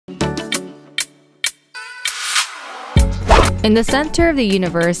In the center of the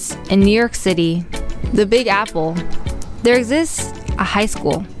universe, in New York City, the Big Apple, there exists a high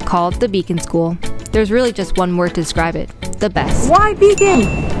school called the Beacon School. There's really just one word to describe it: the best. Why Beacon?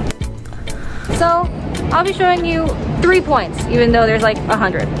 So, I'll be showing you 3 points, even though there's like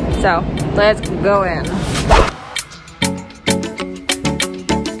 100. So, let's go in.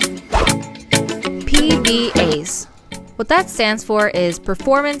 PBAs. What that stands for is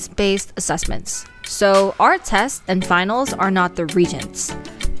performance-based assessments. So our tests and finals are not the regents.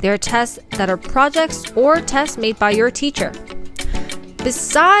 They're tests that are projects or tests made by your teacher.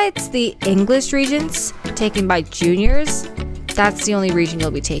 Besides the English regents taken by juniors, that's the only region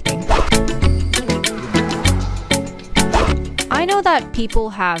you'll be taking. I know that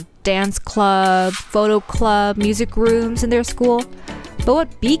people have dance club, photo club, music rooms in their school, but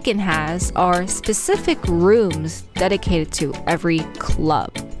what Beacon has are specific rooms dedicated to every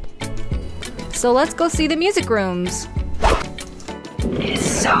club. So let's go see the music rooms. It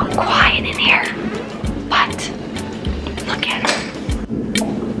is so quiet in here, but look at it.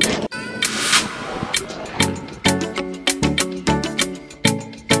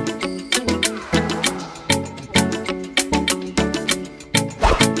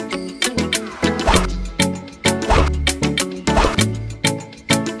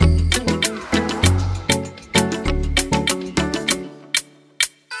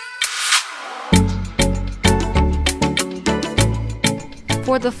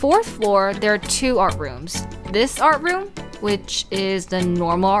 For the 4th floor, there are 2 art rooms. This art room, which is the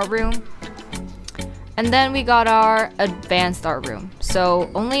normal art room, and then we got our advanced art room,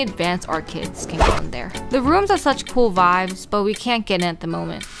 so only advanced art kids can go in there. The rooms have such cool vibes, but we can't get in at the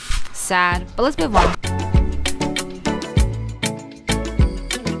moment. Sad, but let's move on.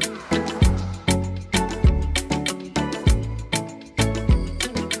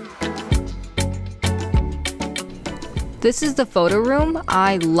 This is the photo room.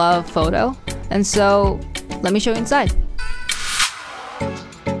 I love photo, and so let me show you inside.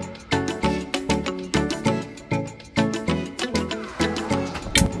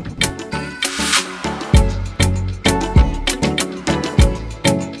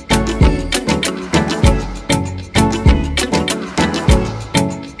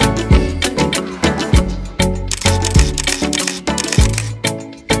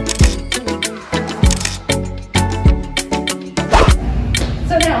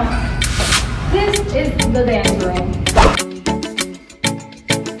 So now, this is the dance room.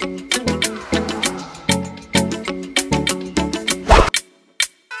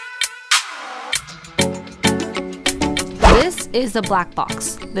 This is the black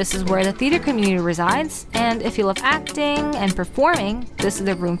box. This is where the theater community resides, and if you love acting and performing, this is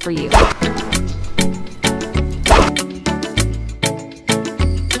the room for you.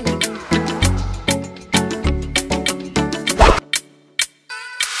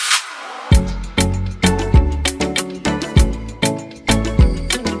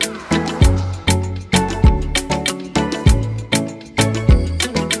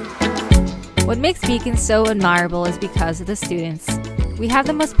 What makes Beacon so admirable is because of the students. We have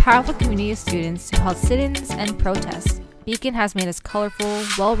the most powerful community of students who held sit-ins and protests. Beacon has made us colorful,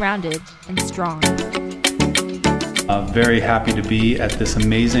 well-rounded, and strong. Very happy to be at this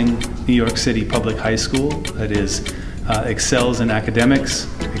amazing New York City public high school that excels in academics,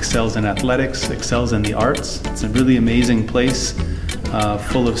 excels in athletics, excels in the arts. It's a really amazing place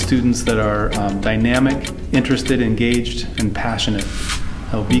full of students that are dynamic, interested, engaged, and passionate.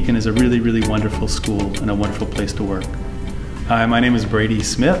 Beacon is a really, really wonderful school and a wonderful place to work. Hi, my name is Brady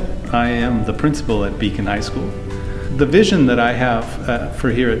Smith. I am the principal at Beacon High School. The vision that I have for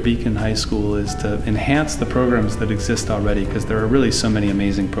here at Beacon High School is to enhance the programs that exist already, because there are really so many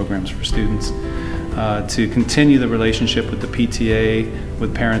amazing programs for students. To continue the relationship with the PTA,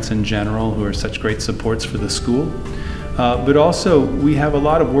 with parents in general, who are such great supports for the school. But also, we have a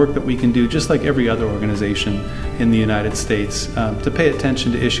lot of work that we can do, just like every other organization in the United States, to pay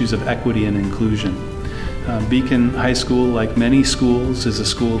attention to issues of equity and inclusion. Beacon High School, like many schools, is a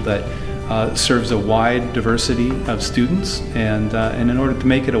school that serves a wide diversity of students, and in order to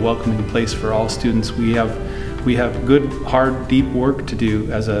make it a welcoming place for all students, we have good, hard, deep work to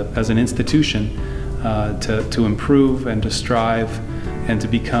do as an institution to improve and to strive and to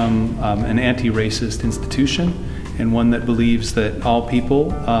become an anti-racist institution, and one that believes that all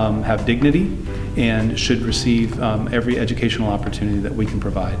people have dignity and should receive every educational opportunity that we can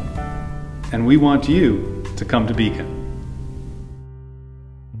provide. And we want you to come to Beacon.